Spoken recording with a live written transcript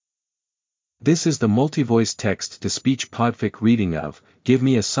This is the multi-voice text-to-speech podfic reading of Give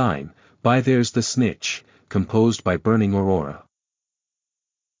Me a Sign, by There's the Snitch, composed by Burning Aurora.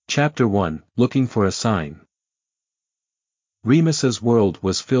 Chapter 1, Looking for a Sign. Remus's world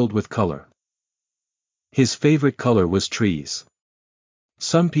was filled with color. His favorite color was trees.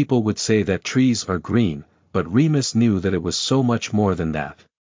 Some people would say that trees are green, but Remus knew that it was so much more than that.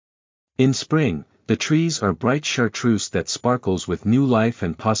 In spring, the trees are bright chartreuse that sparkles with new life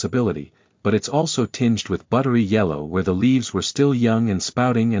and possibility, but it's also tinged with buttery yellow where the leaves were still young and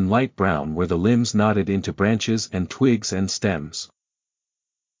sprouting and light brown where the limbs nodded into branches and twigs and stems.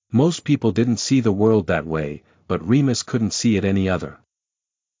 Most people didn't see the world that way, but Remus couldn't see it any other.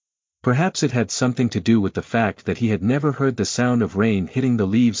 Perhaps it had something to do with the fact that he had never heard the sound of rain hitting the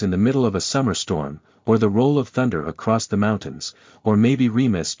leaves in the middle of a summer storm, or the roll of thunder across the mountains, or maybe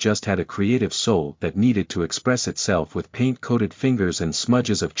Remus just had a creative soul that needed to express itself with paint-coated fingers and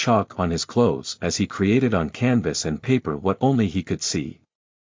smudges of chalk on his clothes as he created on canvas and paper what only he could see.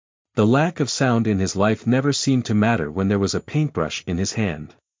 The lack of sound in his life never seemed to matter when there was a paintbrush in his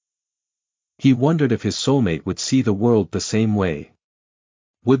hand. He wondered if his soulmate would see the world the same way.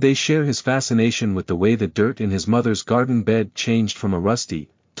 Would they share his fascination with the way the dirt in his mother's garden bed changed from a rusty,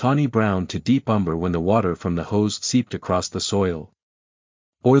 tawny brown to deep umber when the water from the hose seeped across the soil?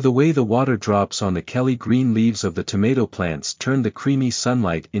 Or the way the water drops on the Kelly green leaves of the tomato plants turned the creamy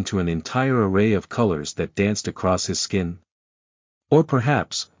sunlight into an entire array of colors that danced across his skin? Or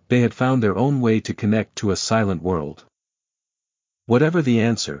perhaps, they had found their own way to connect to a silent world. Whatever the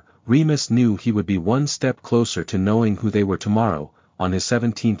answer, Remus knew he would be one step closer to knowing who they were tomorrow, on his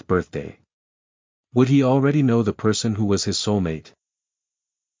 17th birthday. Would he already know the person who was his soulmate?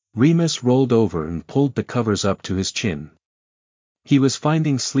 Remus rolled over and pulled the covers up to his chin. He was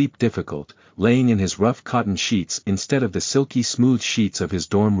finding sleep difficult, laying in his rough cotton sheets instead of the silky smooth sheets of his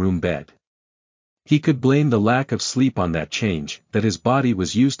dorm room bed. He could blame the lack of sleep on that change, that his body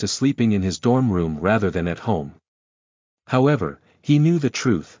was used to sleeping in his dorm room rather than at home. However, he knew the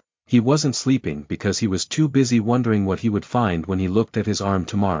truth. He wasn't sleeping because he was too busy wondering what he would find when he looked at his arm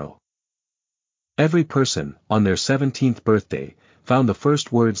tomorrow. Every person, on their 17th birthday, found the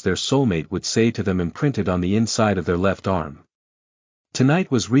first words their soulmate would say to them imprinted on the inside of their left arm.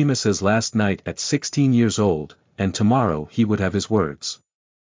 Tonight was Remus's last night at 16 years old, and tomorrow he would have his words.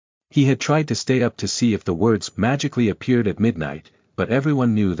 He had tried to stay up to see if the words magically appeared at midnight, but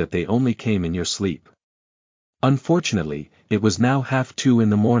everyone knew that they only came in your sleep. Unfortunately, it was now 1:30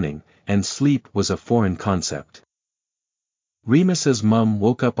 in the morning, and sleep was a foreign concept. Remus's mum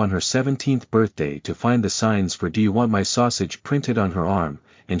woke up on her 17th birthday to find the signs for "Do you want my sausage" printed on her arm,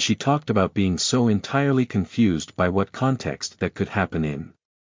 and she talked about being so entirely confused by what context that could happen in.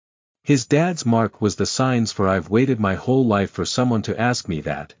 His dad's mark was the signs for "I've waited my whole life for someone to ask me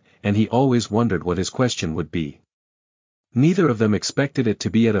that," and he always wondered what his question would be. Neither of them expected it to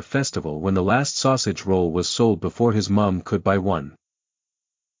be at a festival when the last sausage roll was sold before his mum could buy one.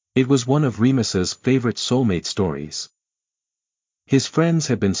 It was one of Remus's favorite soulmate stories. His friends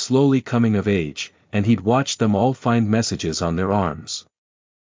had been slowly coming of age, and he'd watched them all find messages on their arms.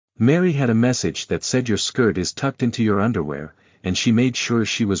 Mary had a message that said "Your skirt is tucked into your underwear," and she made sure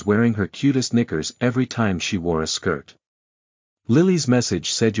she was wearing her cutest knickers every time she wore a skirt. Lily's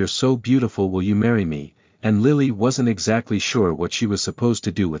message said "You're so beautiful, will you marry me?" and Lily wasn't exactly sure what she was supposed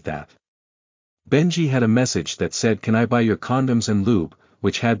to do with that. Benji had a message that said "Can I buy your condoms and lube?"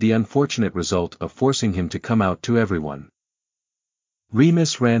 which had the unfortunate result of forcing him to come out to everyone.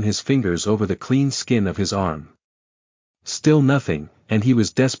 Remus ran his fingers over the clean skin of his arm. Still nothing, and he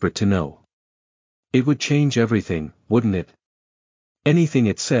was desperate to know. It would change everything, wouldn't it? Anything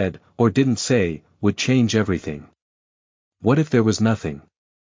it said, or didn't say, would change everything. What if there was nothing?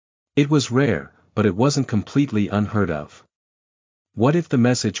 It was rare, but it wasn't completely unheard of. What if the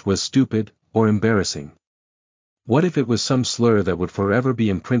message was stupid, or embarrassing? What if it was some slur that would forever be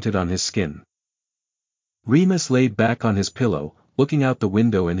imprinted on his skin? Remus laid back on his pillow, looking out the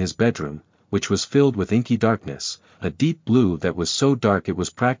window in his bedroom, which was filled with inky darkness, a deep blue that was so dark it was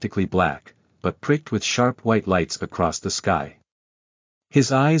practically black, but pricked with sharp white lights across the sky.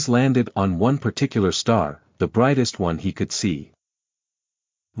 His eyes landed on one particular star, the brightest one he could see.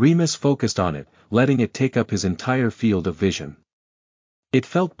 Remus focused on it, letting it take up his entire field of vision. It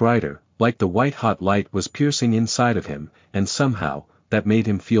felt brighter, like the white-hot light was piercing inside of him, and somehow, that made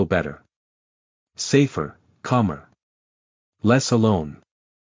him feel better. Safer, calmer. Less alone.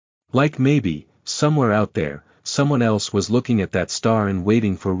 Like maybe, somewhere out there, someone else was looking at that star and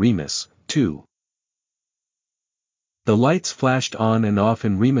waiting for Remus, too. The lights flashed on and off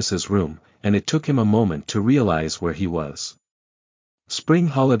in Remus's room, and it took him a moment to realize where he was. Spring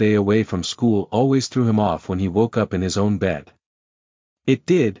holiday away from school always threw him off when he woke up in his own bed. It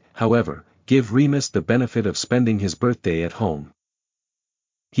did, however, give Remus the benefit of spending his birthday at home.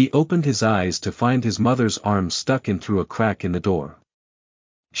 He opened his eyes to find his mother's arm stuck in through a crack in the door.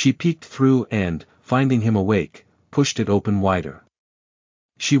 She peeked through and, finding him awake, pushed it open wider.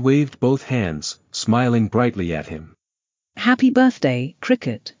 She waved both hands, smiling brightly at him. Happy birthday,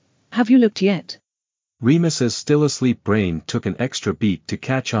 Cricket. Have you looked yet? Remus's still-asleep brain took an extra beat to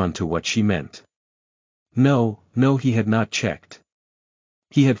catch on to what she meant. No, he had not checked.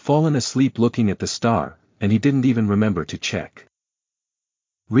 He had fallen asleep looking at the star, and he didn't even remember to check.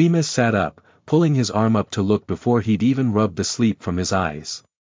 Remus sat up, pulling his arm up to look before he'd even rubbed the sleep from his eyes.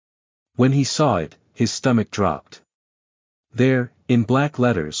 When he saw it, his stomach dropped. There, in black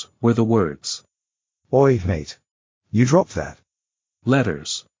letters, were the words. Oi, mate. You dropped that.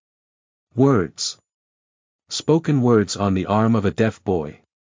 Letters. Words. Spoken words on the arm of a deaf boy.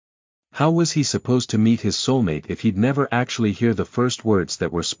 How was he supposed to meet his soulmate if he'd never actually hear the first words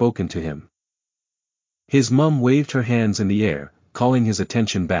that were spoken to him? His mum waved her hands in the air, calling his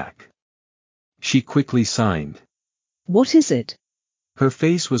attention back. She quickly signed. What is it? Her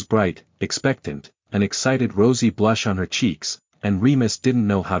face was bright, expectant, an excited rosy blush on her cheeks, and Remus didn't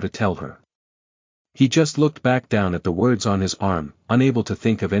know how to tell her. He just looked back down at the words on his arm, unable to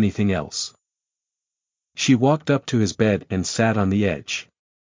think of anything else. She walked up to his bed and sat on the edge.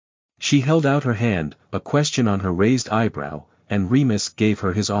 She held out her hand, a question on her raised eyebrow, and Remus gave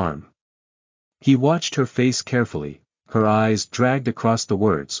her his arm. He watched her face carefully, her eyes dragged across the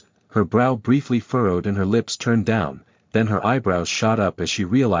words, her brow briefly furrowed and her lips turned down, then her eyebrows shot up as she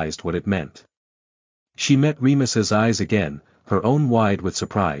realized what it meant. She met Remus's eyes again, her own wide with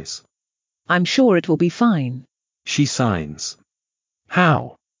surprise. I'm sure it will be fine. She signs.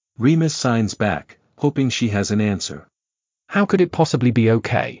 How? Remus signs back, hoping she has an answer. How could it possibly be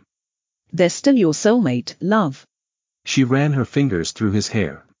okay? They're still your soulmate, love. She ran her fingers through his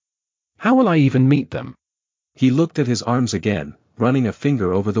hair. How will I even meet them? He looked at his arms again, running a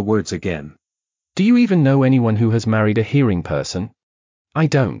finger over the words again. Do you even know anyone who has married a hearing person? I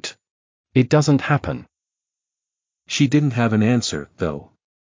don't. It doesn't happen. She didn't have an answer, though.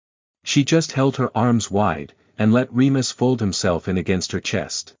 She just held her arms wide, and let Remus fold himself in against her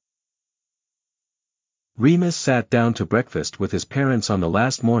chest. Remus sat down to breakfast with his parents on the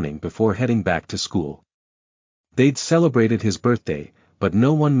last morning before heading back to school. They'd celebrated his birthday, but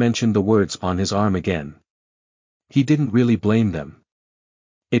no one mentioned the words on his arm again. He didn't really blame them.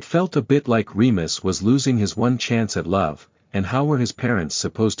 It felt a bit like Remus was losing his one chance at love, and how were his parents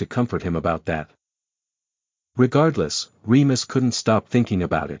supposed to comfort him about that? Regardless, Remus couldn't stop thinking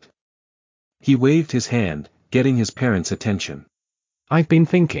about it. He waved his hand, getting his parents' attention. I've been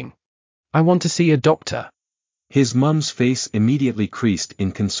thinking. I want to see a doctor. His mum's face immediately creased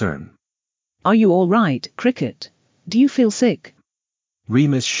in concern. Are you all right, Cricket? Do you feel sick?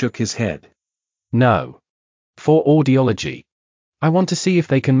 Remus shook his head. No. For audiology. I want to see if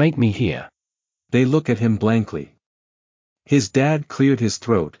they can make me hear. They look at him blankly. His dad cleared his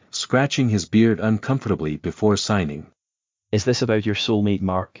throat, scratching his beard uncomfortably before signing. Is this about your soulmate,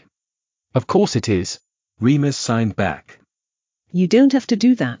 Mark? Of course it is. Remus signed back. You don't have to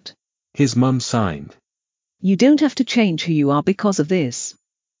do that. His mum signed. You don't have to change who you are because of this.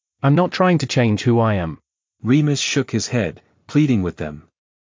 I'm not trying to change who I am. Remus shook his head, pleading with them.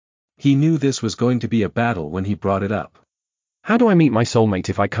 He knew this was going to be a battle when he brought it up. How do I meet my soulmate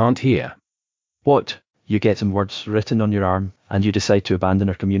if I can't hear? What? You get some words written on your arm, and you decide to abandon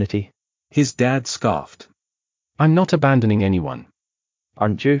our community? His dad scoffed. I'm not abandoning anyone.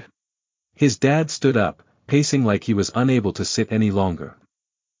 Aren't you? His dad stood up, pacing like he was unable to sit any longer.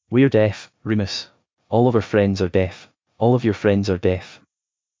 We're deaf, Remus. All of our friends are deaf. All of your friends are deaf.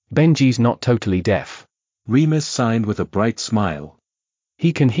 Benji's not totally deaf. Remus signed with a bright smile.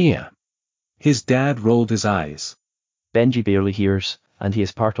 He can hear. His dad rolled his eyes. Benji barely hears, and he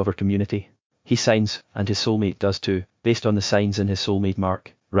is part of our community. He signs, and his soulmate does too, based on the signs in his soulmate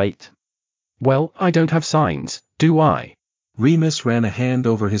mark, right? Well, I don't have signs, do I? Remus ran a hand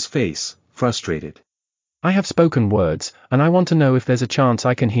over his face, frustrated. I have spoken words, and I want to know if there's a chance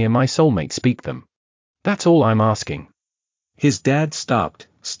I can hear my soulmate speak them. That's all I'm asking. His dad stopped,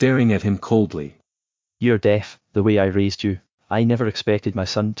 staring at him coldly. You're deaf, the way I raised you. I never expected my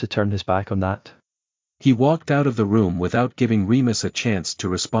son to turn his back on that. He walked out of the room without giving Remus a chance to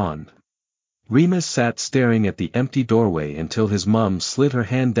respond. Remus sat staring at the empty doorway until his mum slid her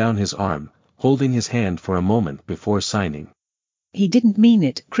hand down his arm, holding his hand for a moment before signing. He didn't mean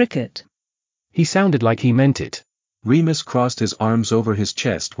it, Cricket. He sounded like he meant it. Remus crossed his arms over his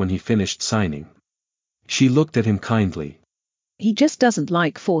chest when he finished signing. She looked at him kindly. He just doesn't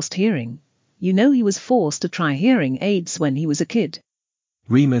like forced hearing. You know he was forced to try hearing aids when he was a kid.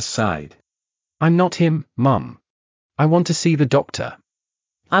 Remus sighed. I'm not him, Mum. I want to see the doctor.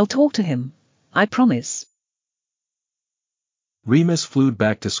 I'll talk to him. I promise. Remus flew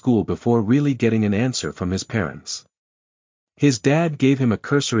back to school before really getting an answer from his parents. His dad gave him a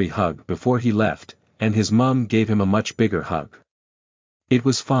cursory hug before he left, and his mum gave him a much bigger hug. It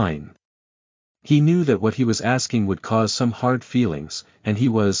was fine. He knew that what he was asking would cause some hard feelings, and he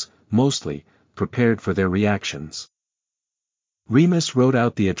was, mostly, prepared for their reactions. Remus wrote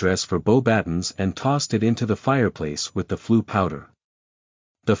out the address for Beauxbatons and tossed it into the fireplace with the flue powder.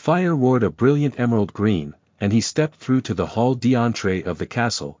 The fire roared a brilliant emerald green, and he stepped through to the hall d'entrée of the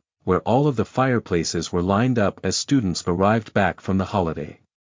castle, where all of the fireplaces were lined up as students arrived back from the holiday.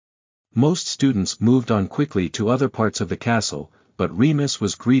 Most students moved on quickly to other parts of the castle, but Remus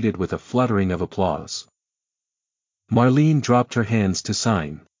was greeted with a fluttering of applause. Marlene dropped her hands to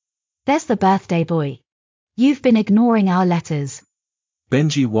sign. There's the birthday boy. You've been ignoring our letters.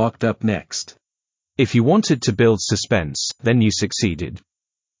 Benji walked up next. If you wanted to build suspense, then you succeeded.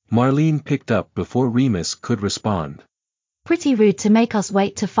 Marlene picked up before Remus could respond. Pretty rude to make us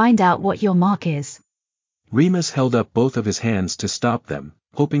wait to find out what your mark is. Remus held up both of his hands to stop them,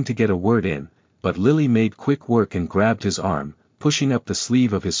 hoping to get a word in, but Lily made quick work and grabbed his arm, pushing up the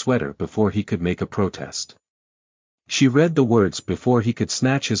sleeve of his sweater before he could make a protest. She read the words before he could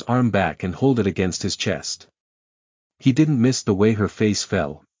snatch his arm back and hold it against his chest. He didn't miss the way her face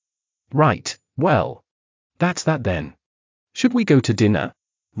fell. Right, well. That's that then. Should we go to dinner?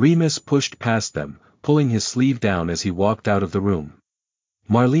 Remus pushed past them, pulling his sleeve down as he walked out of the room.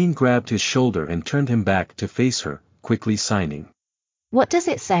 Marlene grabbed his shoulder and turned him back to face her, quickly signing. What does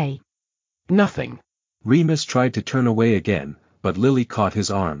it say? Nothing. Remus tried to turn away again, but Lily caught his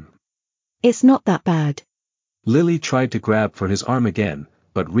arm. It's not that bad. Lily tried to grab for his arm again,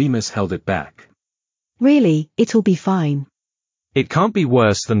 but Remus held it back. Really, it'll be fine. It can't be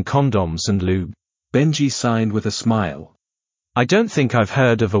worse than condoms and lube. Benji signed with a smile. I don't think I've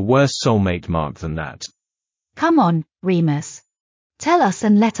heard of a worse soulmate mark than that. Come on, Remus. Tell us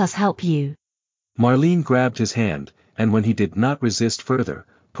and let us help you. Marlene grabbed his hand, and when he did not resist further,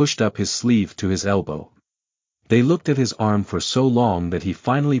 pushed up his sleeve to his elbow. They looked at his arm for so long that he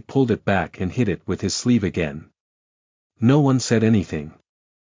finally pulled it back and hid it with his sleeve again. No one said anything.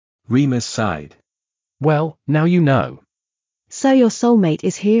 Remus sighed. Well, now you know. So your soulmate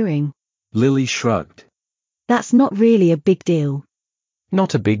is hearing. Lily shrugged. That's not really a big deal.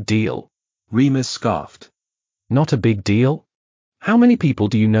 Not a big deal. Remus scoffed. Not a big deal? How many people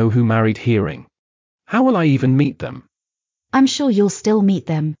do you know who married hearing? How will I even meet them? I'm sure you'll still meet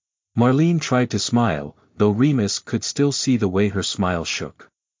them. Marlene tried to smile, though Remus could still see the way her smile shook.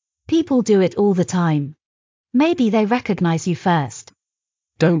 People do it all the time. Maybe they recognize you first.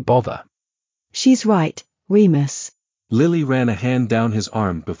 Don't bother. She's right, Remus. Lily ran a hand down his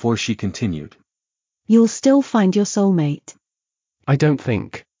arm before she continued. You'll still find your soulmate. I don't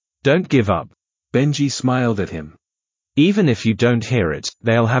think. Don't give up. Benji smiled at him. Even if you don't hear it,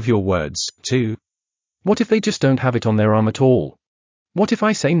 they'll have your words, too. What if they just don't have it on their arm at all? What if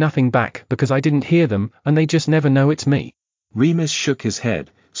I say nothing back because I didn't hear them and they just never know it's me? Remus shook his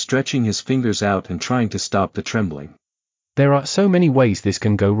head, stretching his fingers out and trying to stop the trembling. There are so many ways this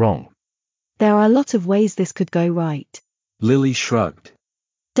can go wrong. There are a lot of ways this could go right. Lily shrugged.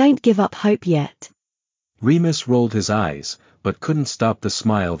 Don't give up hope yet. Remus rolled his eyes, but couldn't stop the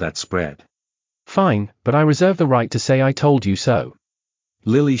smile that spread. Fine, but I reserve the right to say I told you so.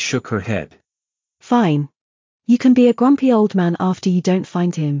 Lily shook her head. Fine. You can be a grumpy old man after you don't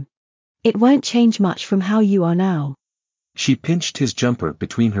find him. It won't change much from how you are now. She pinched his jumper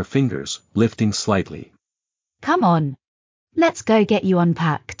between her fingers, lifting slightly. Come on. Let's go get you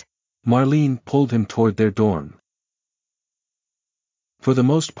unpacked. Marlene pulled him toward their dorm. For the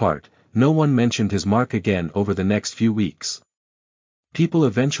most part, no one mentioned his mark again over the next few weeks. People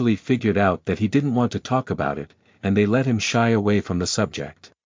eventually figured out that he didn't want to talk about it, and they let him shy away from the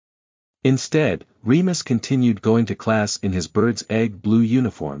subject. Instead, Remus continued going to class in his bird's egg blue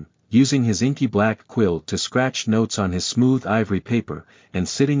uniform, using his inky black quill to scratch notes on his smooth ivory paper, and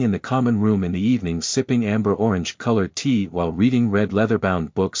sitting in the common room in the evenings sipping amber orange-colored tea while reading red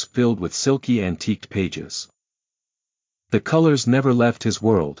leather-bound books filled with silky antiqued pages. The colors never left his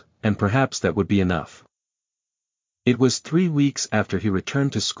world, and perhaps that would be enough. It was 3 weeks after he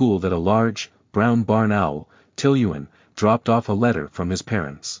returned to school that a large, brown barn owl, Tilluin, dropped off a letter from his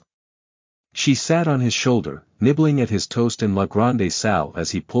parents. She sat on his shoulder, nibbling at his toast in La Grande Salle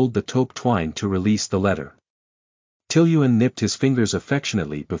as he pulled the taupe twine to release the letter. Tilluin nipped his fingers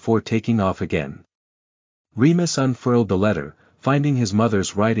affectionately before taking off again. Remus unfurled the letter, finding his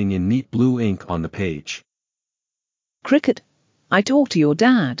mother's writing in neat blue ink on the page. Cricket, I talked to your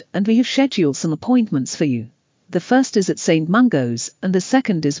dad and we have scheduled some appointments for you. The first is at St. Mungo's and the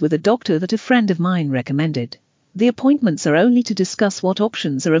second is with a doctor that a friend of mine recommended. The appointments are only to discuss what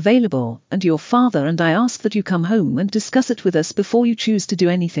options are available, and your father and I ask that you come home and discuss it with us before you choose to do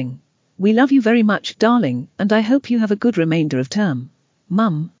anything. We love you very much, darling, and I hope you have a good remainder of term.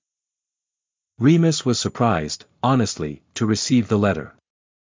 Mum. Remus was surprised, honestly, to receive the letter.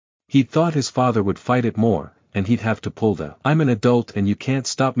 He'd thought his father would fight it more, and he'd have to pull the "I'm an adult and you can't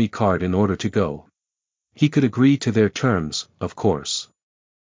stop me" card in order to go. He could agree to their terms, of course.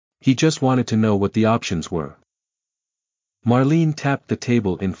 He just wanted to know what the options were. Marlene tapped the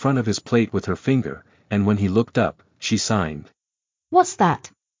table in front of his plate with her finger, and when he looked up, she signed. What's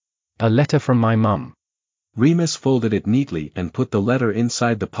that? A letter from my mum. Remus folded it neatly and put the letter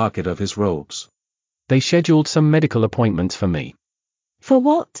inside the pocket of his robes. They scheduled some medical appointments for me. For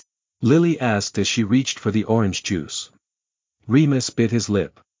what? Lily asked as she reached for the orange juice. Remus bit his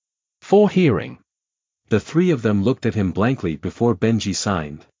lip. For hearing. The three of them looked at him blankly before Benji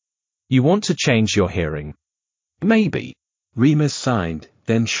signed. You want to change your hearing? Maybe. Remus signed,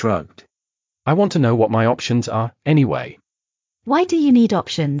 then shrugged. I want to know what my options are, anyway. Why do you need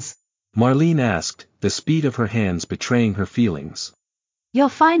options? Marlene asked, the speed of her hands betraying her feelings. You're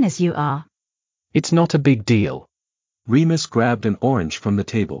fine as you are. It's not a big deal. Remus grabbed an orange from the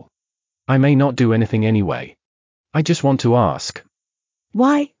table. I may not do anything anyway. I just want to ask.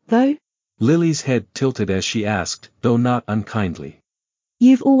 Why, though? Lily's head tilted as she asked, though not unkindly.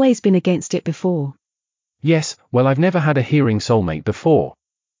 You've always been against it before. Yes, well, I've never had a hearing soulmate before.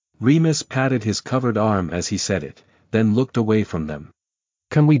 Remus patted his covered arm as he said it, then looked away from them.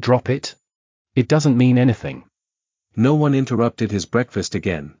 Can we drop it? It doesn't mean anything. No one interrupted his breakfast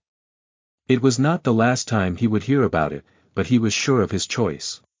again. It was not the last time he would hear about it, but he was sure of his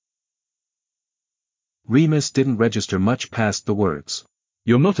choice. Remus didn't register much past the words.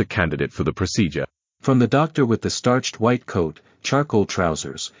 You're not a candidate for the procedure. From the doctor with the starched white coat, charcoal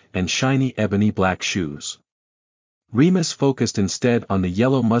trousers, and shiny ebony black shoes. Remus focused instead on the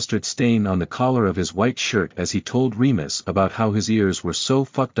yellow mustard stain on the collar of his white shirt as he told Remus about how his ears were so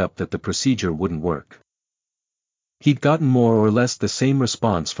fucked up that the procedure wouldn't work. He'd gotten more or less the same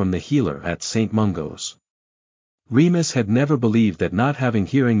response from the healer at St. Mungo's. Remus had never believed that not having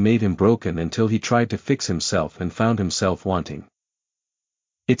hearing made him broken until he tried to fix himself and found himself wanting.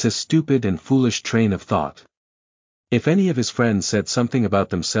 It's a stupid and foolish train of thought. If any of his friends said something about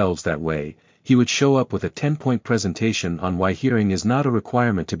themselves that way, he would show up with a 10-point presentation on why hearing is not a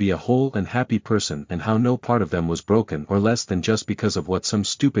requirement to be a whole and happy person and how no part of them was broken or less than just because of what some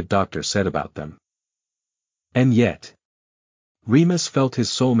stupid doctor said about them. And yet, Remus felt his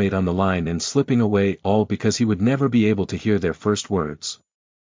soulmate on the line and slipping away, all because he would never be able to hear their first words.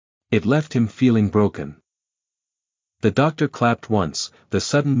 It left him feeling broken. The doctor clapped once, the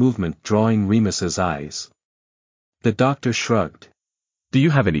sudden movement drawing Remus's eyes. The doctor shrugged. Do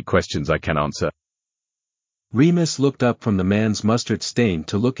you have any questions I can answer? Remus looked up from the man's mustard stain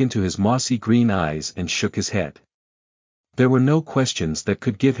to look into his mossy green eyes and shook his head. There were no questions that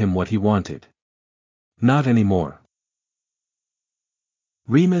could give him what he wanted. Not anymore.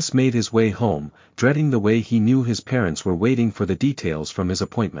 Remus made his way home, dreading the way he knew his parents were waiting for the details from his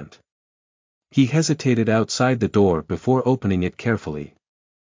appointment. He hesitated outside the door before opening it carefully.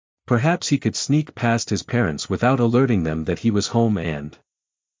 Perhaps he could sneak past his parents without alerting them that he was home and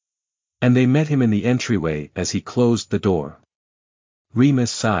they met him in the entryway as he closed the door.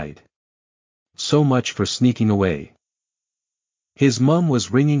 Remus sighed. So much for sneaking away. His mum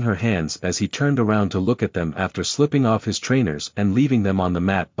was wringing her hands as he turned around to look at them after slipping off his trainers and leaving them on the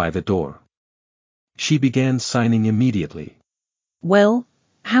mat by the door. She began signing immediately. Well,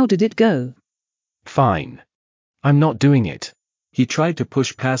 how did it go? Fine. I'm not doing it. He tried to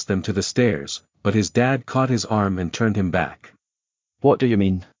push past them to the stairs, but his dad caught his arm and turned him back. What do you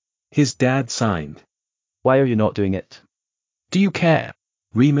mean? His dad signed. Why are you not doing it? Do you care?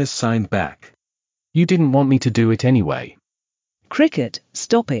 Remus signed back. You didn't want me to do it anyway. Cricket,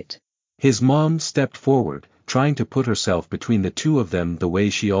 stop it. His mom stepped forward, trying to put herself between the two of them the way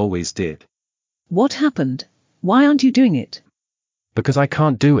she always did. What happened? Why aren't you doing it? Because I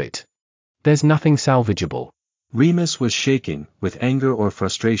can't do it. There's nothing salvageable. Remus was shaking, with anger or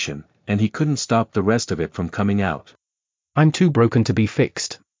frustration, and he couldn't stop the rest of it from coming out. I'm too broken to be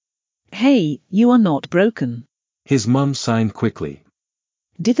fixed. Hey, you are not broken. His mum signed quickly.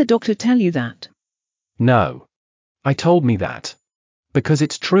 Did the doctor tell you that? No. I told me that. Because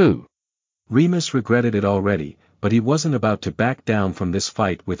it's true. Remus regretted it already, but he wasn't about to back down from this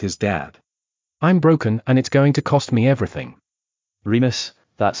fight with his dad. I'm broken and it's going to cost me everything. Remus,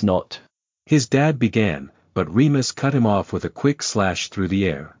 that's not. His dad began, but Remus cut him off with a quick slash through the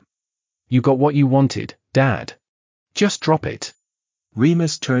air. You got what you wanted, Dad. Just drop it.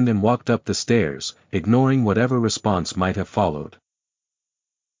 Remus turned and walked up the stairs, ignoring whatever response might have followed.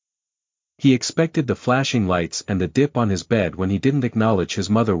 He expected the flashing lights and the dip on his bed when he didn't acknowledge his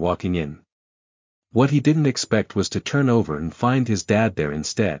mother walking in. What he didn't expect was to turn over and find his dad there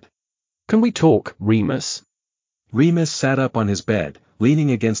instead. Can we talk, Remus? Remus sat up on his bed,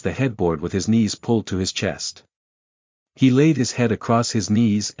 leaning against the headboard with his knees pulled to his chest. He laid his head across his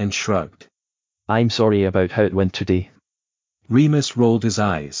knees and shrugged. I'm sorry about how it went today. Remus rolled his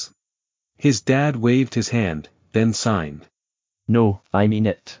eyes. His dad waved his hand, then signed. No, I mean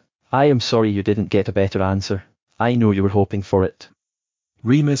it. I am sorry you didn't get a better answer. I know you were hoping for it.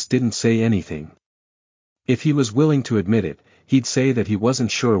 Remus didn't say anything. If he was willing to admit it, he'd say that he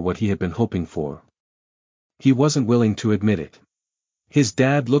wasn't sure what he had been hoping for. He wasn't willing to admit it. His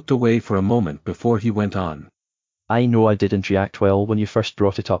dad looked away for a moment before he went on. I know I didn't react well when you first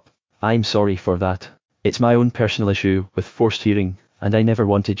brought it up. I'm sorry for that. It's my own personal issue with forced hearing, and I never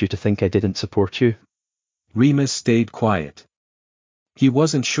wanted you to think I didn't support you. Remus stayed quiet. He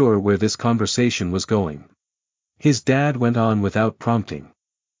wasn't sure where this conversation was going. His dad went on without prompting.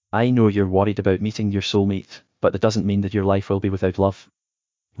 I know you're worried about meeting your soulmate, but that doesn't mean that your life will be without love.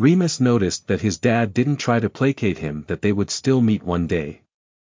 Remus noticed that his dad didn't try to placate him, that they would still meet one day.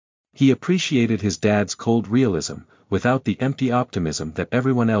 He appreciated his dad's cold realism, without the empty optimism that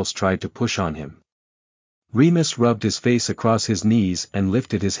everyone else tried to push on him. Remus rubbed his face across his knees and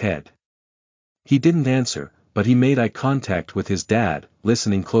lifted his head. He didn't answer, but he made eye contact with his dad,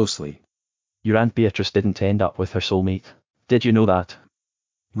 listening closely. Your Aunt Beatrice didn't end up with her soulmate. Did you know that?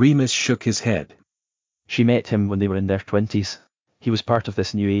 Remus shook his head. She met him when they were in their 20s. He was part of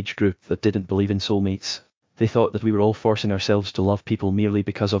this new age group that didn't believe in soulmates. They thought that we were all forcing ourselves to love people merely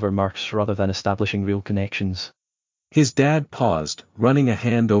because of our marks rather than establishing real connections. His dad paused, running a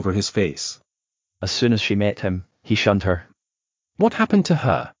hand over his face. As soon as she met him, he shunned her. What happened to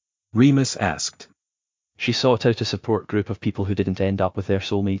her? Remus asked. She sought out a support group of people who didn't end up with their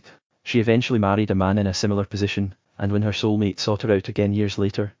soulmate. She eventually married a man in a similar position, and when her soulmate sought her out again years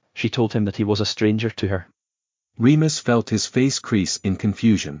later, she told him that he was a stranger to her. Remus felt his face crease in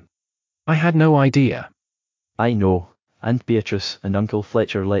confusion. I had no idea. I know. Aunt Beatrice and Uncle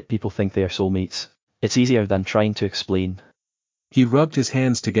Fletcher let people think they are soulmates. It's easier than trying to explain. He rubbed his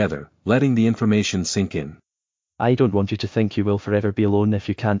hands together, letting the information sink in. I don't want you to think you will forever be alone if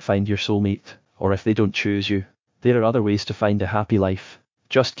you can't find your soulmate, or if they don't choose you. There are other ways to find a happy life.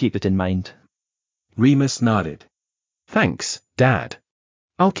 Just keep it in mind. Remus nodded. Thanks, Dad.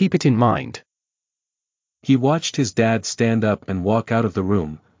 I'll keep it in mind. He watched his dad stand up and walk out of the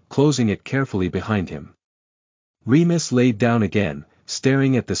room, closing it carefully behind him. Remus laid down again,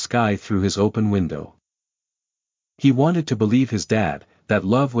 staring at the sky through his open window. He wanted to believe his dad, that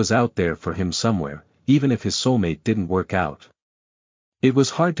love was out there for him somewhere, even if his soulmate didn't work out. It was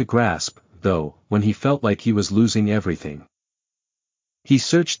hard to grasp, though, when he felt like he was losing everything. He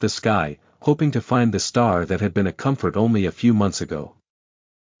searched the sky, hoping to find the star that had been a comfort only a few months ago.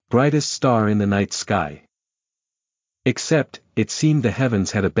 Brightest star in the night sky. Except, it seemed the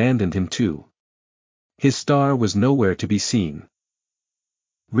heavens had abandoned him too. His star was nowhere to be seen.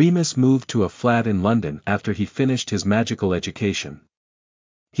 Remus moved to a flat in London after he finished his magical education.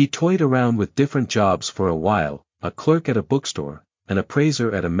 He toyed around with different jobs for a while, a clerk at a bookstore, an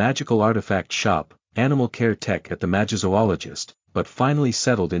appraiser at a magical artifact shop, animal care tech at the Magizoologist, but finally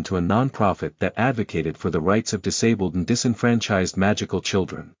settled into a non-profit that advocated for the rights of disabled and disenfranchised magical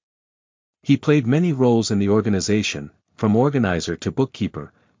children. He played many roles in the organization, from organizer to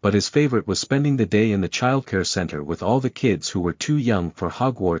bookkeeper, but his favorite was spending the day in the childcare center with all the kids who were too young for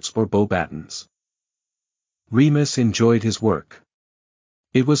Hogwarts or Beauxbatons. Remus enjoyed his work.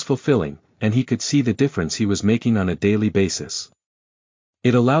 It was fulfilling, and he could see the difference he was making on a daily basis.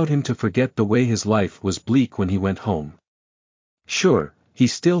 It allowed him to forget the way his life was bleak when he went home. Sure, he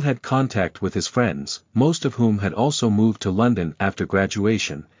still had contact with his friends, most of whom had also moved to London after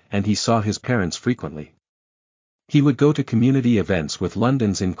graduation, and he saw his parents frequently. He would go to community events with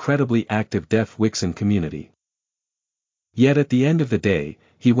London's incredibly active deaf Wixen community. Yet at the end of the day,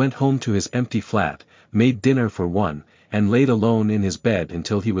 he went home to his empty flat, made dinner for one, and laid alone in his bed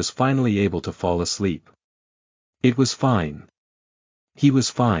until he was finally able to fall asleep. It was fine. He was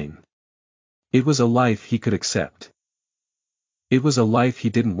fine. It was a life he could accept. It was a life he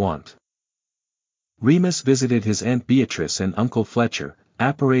didn't want. Remus visited his Aunt Beatrice and Uncle Fletcher,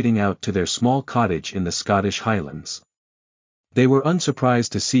 apparating out to their small cottage in the Scottish Highlands. They were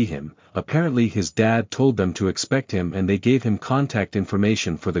unsurprised to see him. Apparently his dad told them to expect him and they gave him contact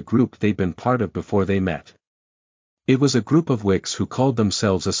information for the group they'd been part of before they met. It was a group of wicks who called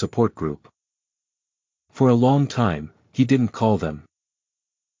themselves a support group. For a long time, he didn't call them.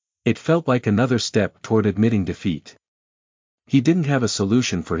 It felt like another step toward admitting defeat. He didn't have a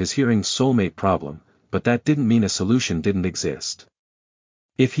solution for his hearing soulmate problem, but that didn't mean a solution didn't exist.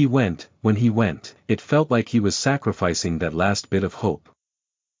 If he went, when he went, it felt like he was sacrificing that last bit of hope.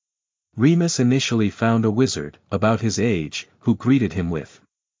 Remus initially found a wizard, about his age, who greeted him with,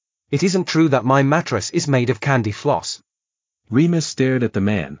 It isn't true that my mattress is made of candy floss. Remus stared at the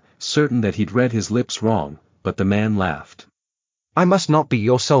man, certain that he'd read his lips wrong, but the man laughed. I must not be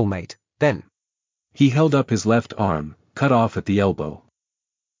your soulmate, then. He held up his left arm, cut off at the elbow.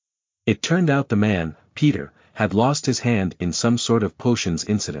 It turned out the man, Peter, had lost his hand in some sort of potions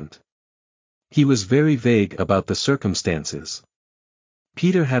incident. He was very vague about the circumstances.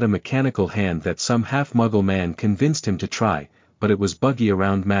 Peter had a mechanical hand that some half-muggle man convinced him to try, but it was buggy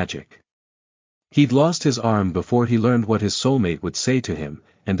around magic. He'd lost his arm before he learned what his soulmate would say to him,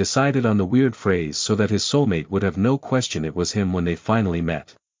 and decided on the weird phrase so that his soulmate would have no question it was him when they finally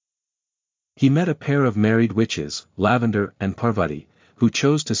met. He met a pair of married witches, Lavender and Parvati, who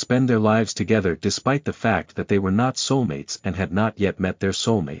chose to spend their lives together despite the fact that they were not soulmates and had not yet met their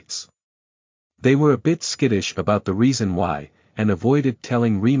soulmates. They were a bit skittish about the reason why, and avoided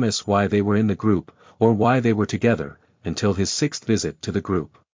telling Remus why they were in the group, or why they were together, until his 6th visit to the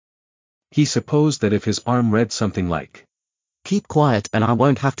group. He supposed that if his arm read something like, Keep quiet and I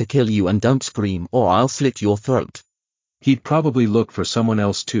won't have to kill you, and don't scream or I'll slit your throat, he'd probably look for someone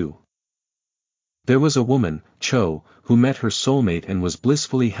else too. There was a woman, Cho, who met her soulmate and was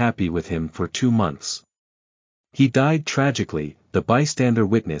blissfully happy with him for 2 months. He died tragically, the bystander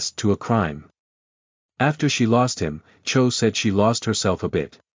witness to a crime. After she lost him, Cho said she lost herself a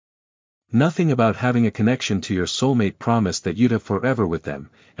bit. Nothing about having a connection to your soulmate promised that you'd have forever with them,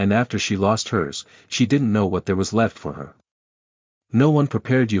 and after she lost hers, she didn't know what there was left for her. No one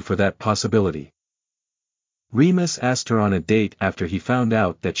prepared you for that possibility. Remus asked her on a date after he found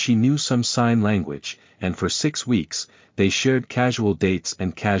out that she knew some sign language, and for 6 weeks, they shared casual dates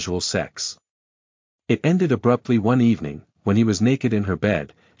and casual sex. It ended abruptly one evening, when he was naked in her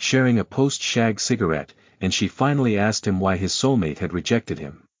bed, sharing a post-shag cigarette, and she finally asked him why his soulmate had rejected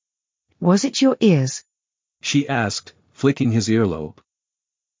him. Was it your ears? She asked, flicking his earlobe.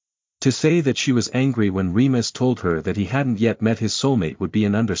 To say that she was angry when Remus told her that he hadn't yet met his soulmate would be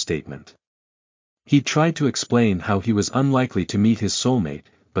an understatement. He tried to explain how he was unlikely to meet his soulmate,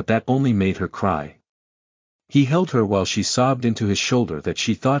 but that only made her cry. He held her while she sobbed into his shoulder that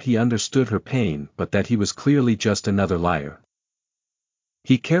she thought he understood her pain but that he was clearly just another liar.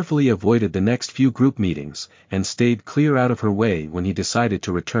 He carefully avoided the next few group meetings, and stayed clear out of her way when he decided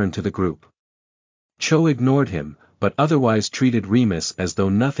to return to the group. Cho ignored him, but otherwise treated Remus as though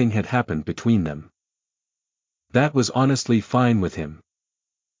nothing had happened between them. That was honestly fine with him.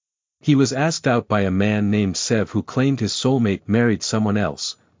 He was asked out by a man named Sev who claimed his soulmate married someone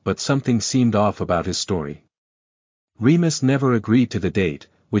else, but something seemed off about his story. Remus never agreed to the date,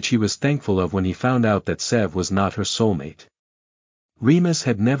 which he was thankful of when he found out that Sev was not her soulmate. Remus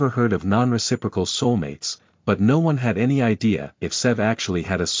had never heard of non-reciprocal soulmates, but no one had any idea if Sev actually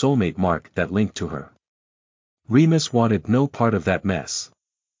had a soulmate mark that linked to her. Remus wanted no part of that mess.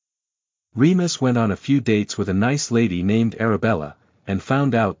 Remus went on a few dates with a nice lady named Arabella, and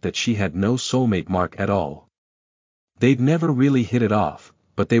found out that she had no soulmate mark at all. They'd never really hit it off,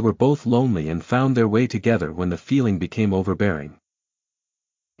 but they were both lonely and found their way together when the feeling became overbearing.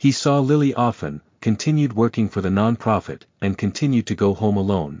 He saw Lily often, continued working for the non-profit, and continued to go home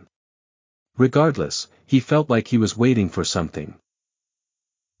alone. Regardless, he felt like he was waiting for something.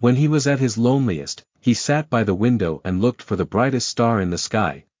 When he was at his loneliest, he sat by the window and looked for the brightest star in the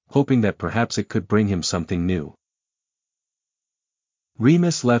sky, hoping that perhaps it could bring him something new.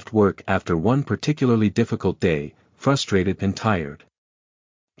 Remus left work after one particularly difficult day, frustrated and tired.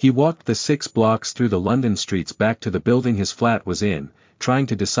 He walked the 6 blocks through the London streets back to the building his flat was in, trying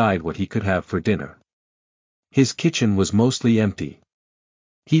to decide what he could have for dinner. His kitchen was mostly empty.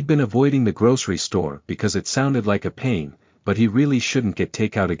 He'd been avoiding the grocery store because it sounded like a pain, but he really shouldn't get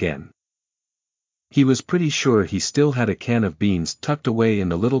takeout again. He was pretty sure he still had a can of beans tucked away in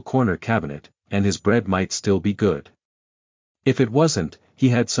the little corner cabinet, and his bread might still be good. If it wasn't, he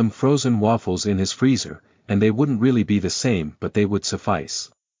had some frozen waffles in his freezer, and they wouldn't really be the same but they would suffice.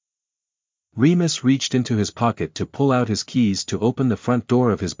 Remus reached into his pocket to pull out his keys to open the front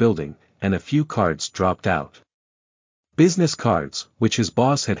door of his building, and a few cards dropped out. Business cards, which his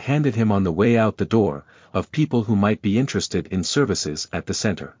boss had handed him on the way out the door, of people who might be interested in services at the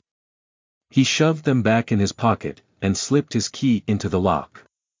center. He shoved them back in his pocket, and slipped his key into the lock.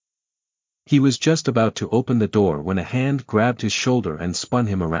 He was just about to open the door when a hand grabbed his shoulder and spun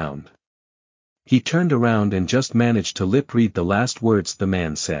him around. He turned around and just managed to lip-read the last words the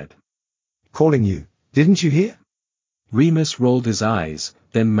man said. Calling you, didn't you hear? Remus rolled his eyes,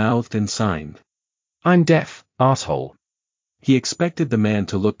 then mouthed and signed. I'm deaf, asshole. He expected the man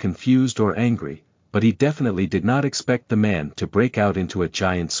to look confused or angry, but he definitely did not expect the man to break out into a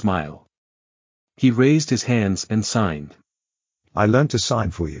giant smile. He raised his hands and signed. I learned to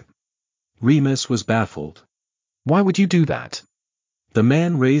sign for you. Remus was baffled. Why would you do that? The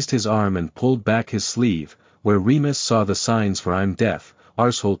man raised his arm and pulled back his sleeve, where Remus saw the signs for I'm deaf,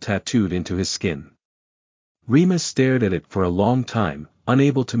 arsehole tattooed into his skin. Remus stared at it for a long time,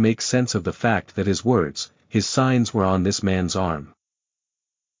 unable to make sense of the fact that his signs were on this man's arm.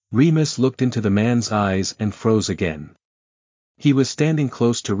 Remus looked into the man's eyes and froze again. He was standing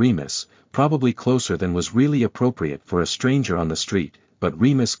close to Remus, probably closer than was really appropriate for a stranger on the street, but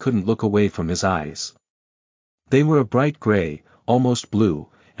Remus couldn't look away from his eyes. They were a bright gray, almost blue,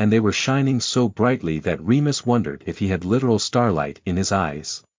 and they were shining so brightly that Remus wondered if he had literal starlight in his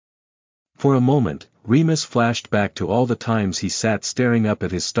eyes. For a moment, Remus flashed back to all the times he sat staring up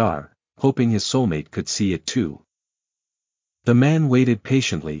at his star, hoping his soulmate could see it too. The man waited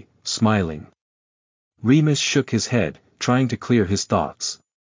patiently, smiling. Remus shook his head, trying to clear his thoughts.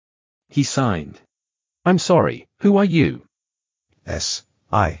 He signed. I'm sorry, who are you?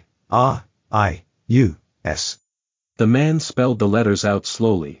 S-I-R-I-U-S. The man spelled the letters out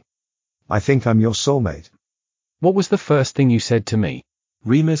slowly. I think I'm your soulmate. What was the first thing you said to me?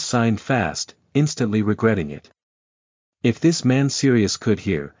 Remus signed fast, instantly regretting it. If this man Sirius could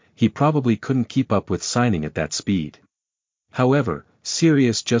hear, he probably couldn't keep up with signing at that speed. However,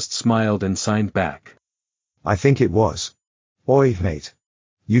 Sirius just smiled and signed back. I think it was. Oi, mate.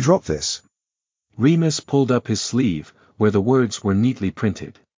 You dropped this. Remus pulled up his sleeve, where the words were neatly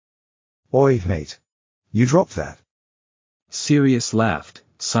printed. Oi, mate. You dropped that. Sirius laughed,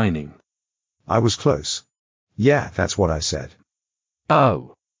 signing. I was close. Yeah, that's what I said.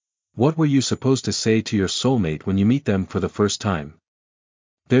 Oh. What were you supposed to say to your soulmate when you meet them for the first time?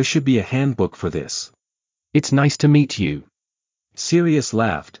 There should be a handbook for this. It's nice to meet you. Sirius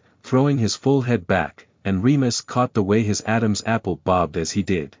laughed, throwing his full head back, and Remus caught the way his Adam's apple bobbed as he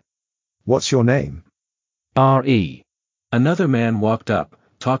did. What's your name? R.E. Another man walked up,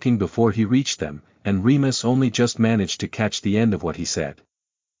 talking before he reached them, and Remus only just managed to catch the end of what he said.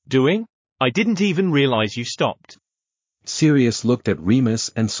 Doing? I didn't even realize you stopped. Sirius looked at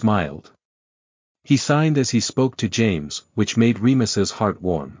Remus and smiled. He signed as he spoke to James, which made Remus's heart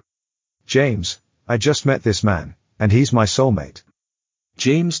warm. James, I just met this man, and he's my soulmate.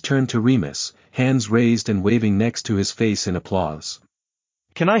 James turned to Remus, hands raised and waving next to his face in applause.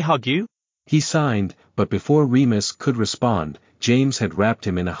 Can I hug you? He signed, but before Remus could respond, James had wrapped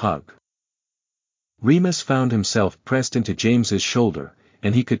him in a hug. Remus found himself pressed into James's shoulder,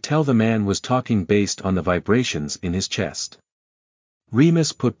 and he could tell the man was talking based on the vibrations in his chest.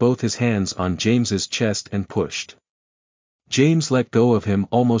 Remus put both his hands on James's chest and pushed. James let go of him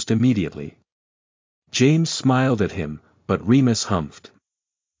almost immediately. James smiled at him, but Remus humphed.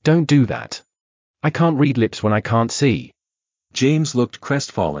 Don't do that. I can't read lips when I can't see. James looked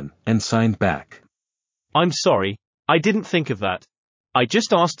crestfallen, and signed back. I'm sorry, I didn't think of that. I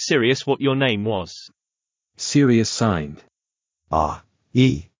just asked Sirius what your name was. Sirius signed.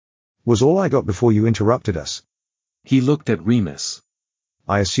 R.E. was all I got before you interrupted us. He looked at Remus.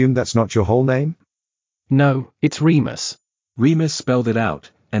 I assume that's not your whole name? No, it's Remus. Remus spelled it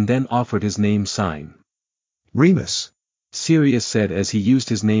out, and then offered his name sign. Remus, Sirius said as he used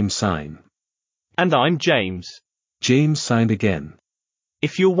his name sign. And I'm James. James signed again.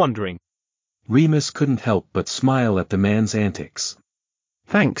 If you're wondering. Remus couldn't help but smile at the man's antics.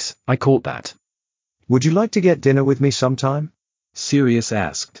 Thanks, I caught that. would you like to get dinner with me sometime? Sirius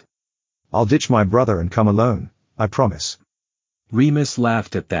asked. I'll ditch my brother and come alone, I promise. Remus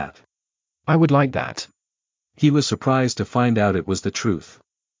laughed at that. I would like that. He was surprised to find out it was the truth.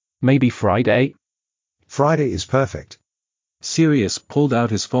 Maybe Friday? Friday is perfect. Sirius pulled out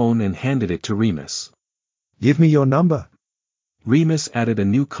his phone and handed it to Remus. Give me your number. Remus added a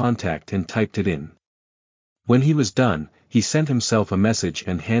new contact and typed it in. When he was done, he sent himself a message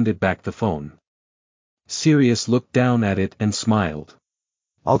and handed back the phone. Sirius looked down at it and smiled.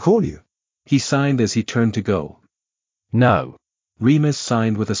 I'll call you. He signed as he turned to go. No. Remus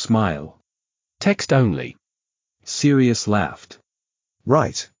signed with a smile. Text only. Sirius laughed.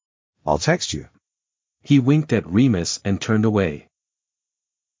 Right. I'll text you. He winked at Remus and turned away.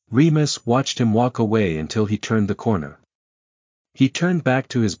 Remus watched him walk away until he turned the corner. He turned back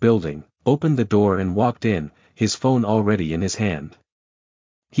to his building, opened the door and walked in, his phone already in his hand.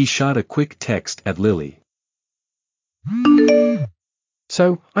 He shot a quick text at Lily.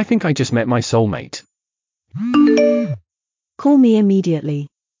 So, I think I just met my soulmate. Call me immediately.